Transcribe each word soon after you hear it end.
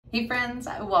Hey friends,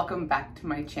 welcome back to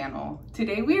my channel.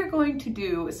 Today we are going to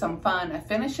do some fun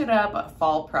finish it up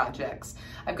fall projects.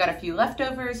 I've got a few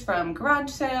leftovers from garage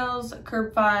sales,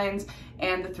 curb finds,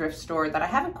 and the thrift store that I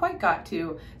haven't quite got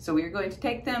to, so we are going to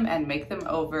take them and make them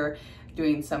over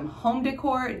doing some home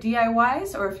decor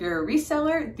DIYs, or if you're a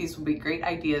reseller, these will be great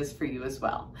ideas for you as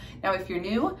well. Now if you're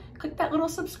new, click that little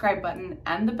subscribe button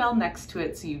and the bell next to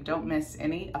it so you don't miss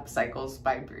any Upcycles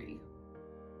by Bri.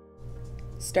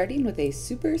 Starting with a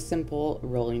super simple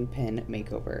rolling pin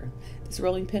makeover. This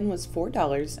rolling pin was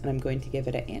 $4 and I'm going to give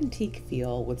it an antique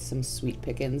feel with some sweet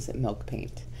Pickins milk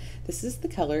paint. This is the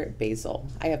color Basil.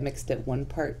 I have mixed it 1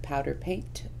 part powder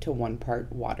paint to 1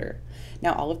 part water.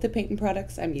 Now all of the paint and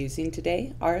products I'm using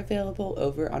today are available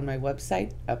over on my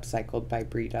website,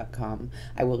 upcycledbybri.com.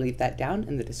 I will leave that down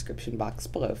in the description box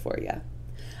below for you.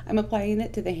 I'm applying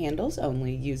it to the handles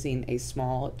only using a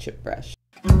small chip brush.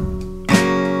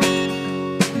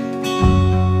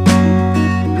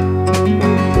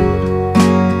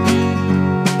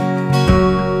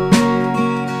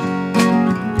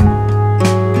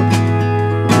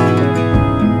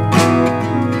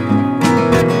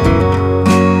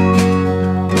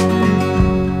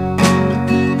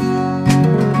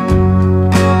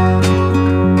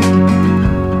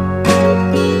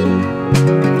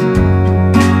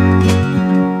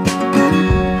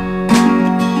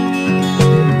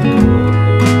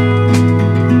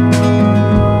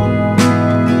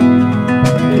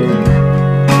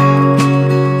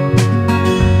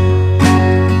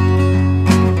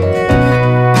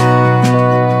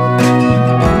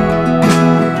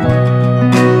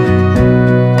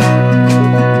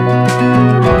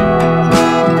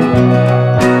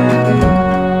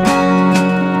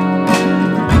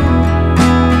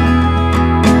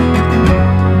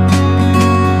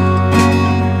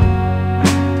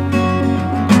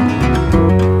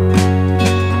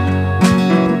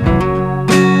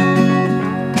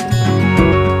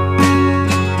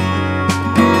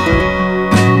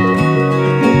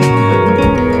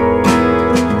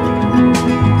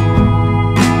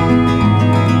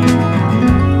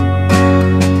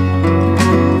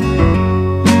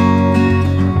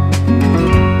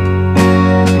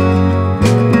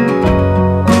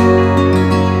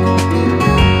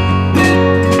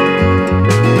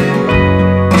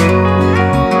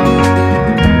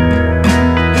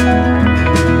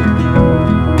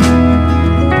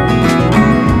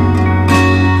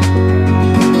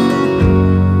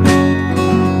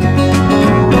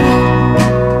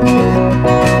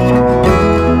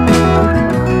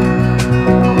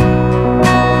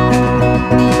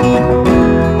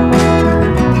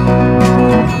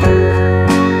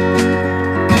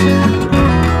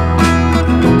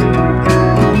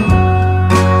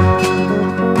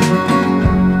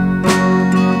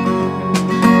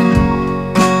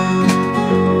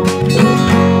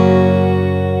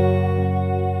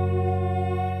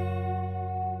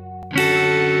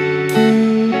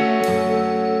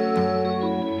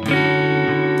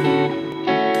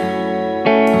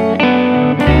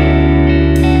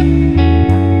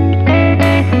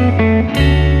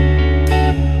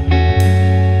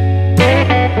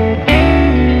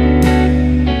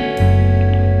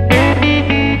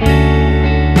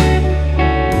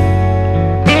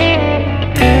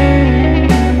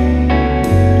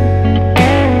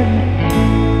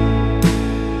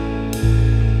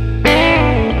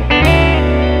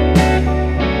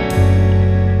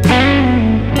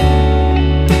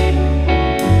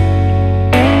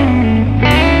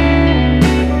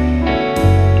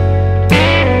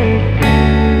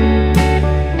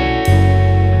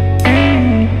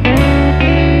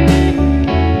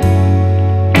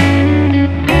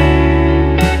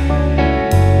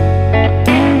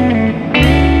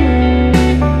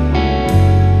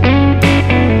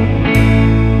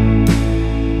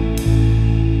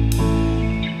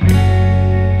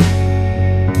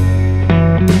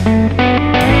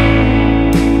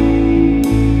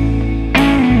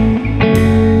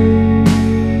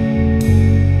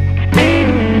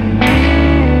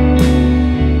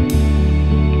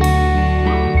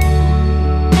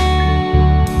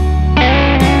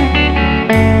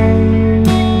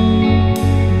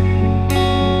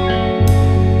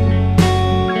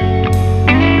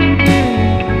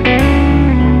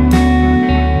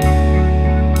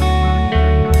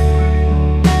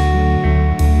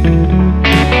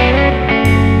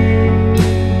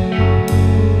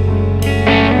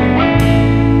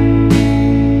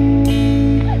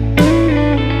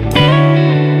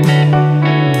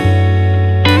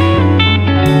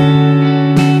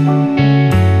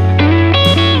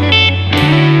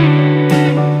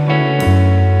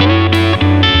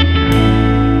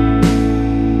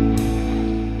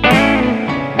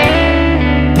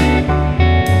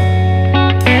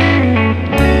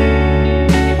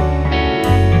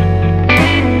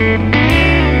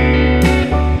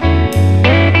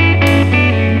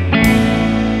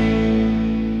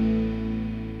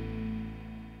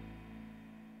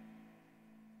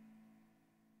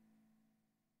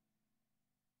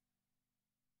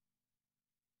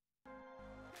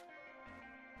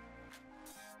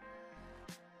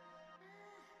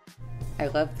 I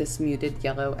love this muted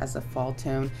yellow as a fall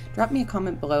tone. Drop me a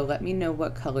comment below, let me know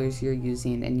what colors you're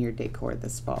using in your decor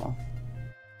this fall.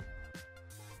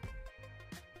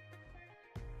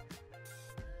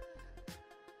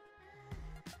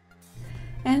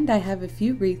 And I have a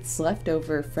few wreaths left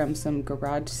over from some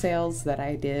garage sales that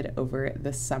I did over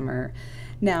the summer.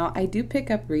 Now, I do pick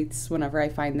up wreaths whenever I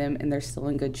find them and they're still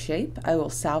in good shape. I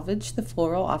will salvage the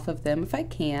floral off of them if I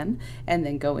can, and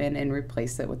then go in and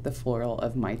replace it with the floral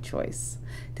of my choice.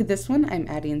 To this one, I'm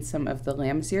adding some of the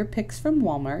lamb's ear picks from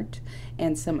Walmart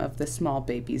and some of the small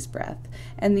baby's breath.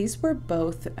 And these were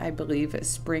both, I believe,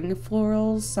 spring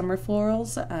florals, summer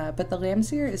florals, but the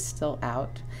lamb's ear is still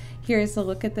out. Here's a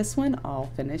look at this one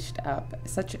all finished up.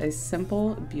 Such a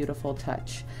simple, beautiful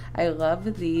touch. I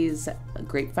love these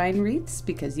grapevine wreaths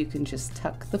because you can just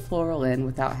tuck the floral in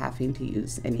without having to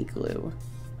use any glue.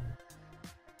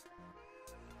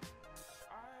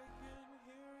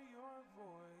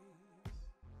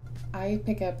 I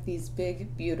pick up these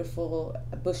big, beautiful,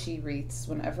 bushy wreaths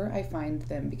whenever I find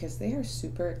them because they are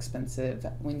super expensive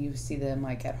when you see them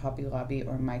like at Hobby Lobby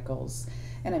or Michael's.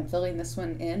 And I'm filling this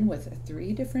one in with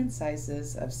 3 different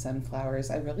sizes of sunflowers.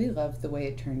 I really love the way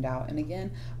it turned out. And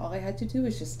again, all I had to do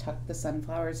was just tuck the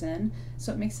sunflowers in,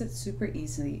 so it makes it super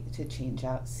easy to change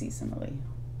out seasonally.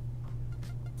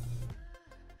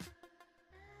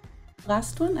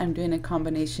 Last one, I'm doing a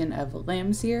combination of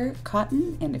lamb's ear,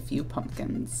 cotton, and a few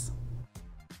pumpkins.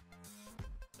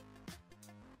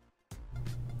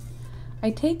 I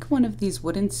take one of these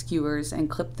wooden skewers and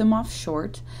clip them off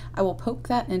short. I will poke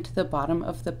that into the bottom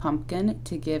of the pumpkin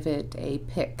to give it a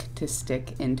pick to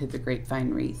stick into the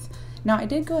grapevine wreath. Now I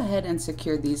did go ahead and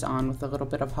secure these on with a little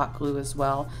bit of hot glue as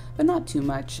well, but not too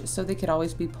much, so they could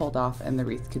always be pulled off and the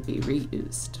wreath could be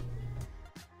reused.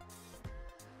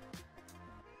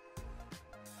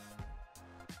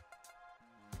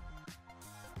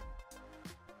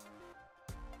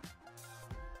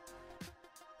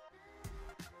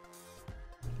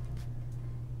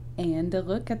 And a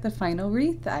look at the final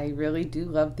wreath. I really do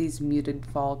love these muted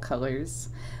fall colors.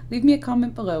 Leave me a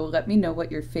comment below, let me know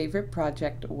what your favorite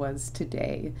project was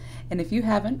today. And if you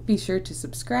haven't, be sure to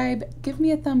subscribe, give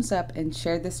me a thumbs up, and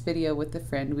share this video with a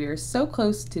friend. We are so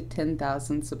close to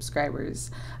 10,000 subscribers.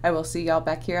 I will see y'all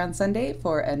back here on Sunday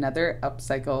for another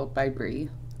Upcycled by Bri.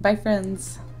 Bye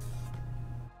friends!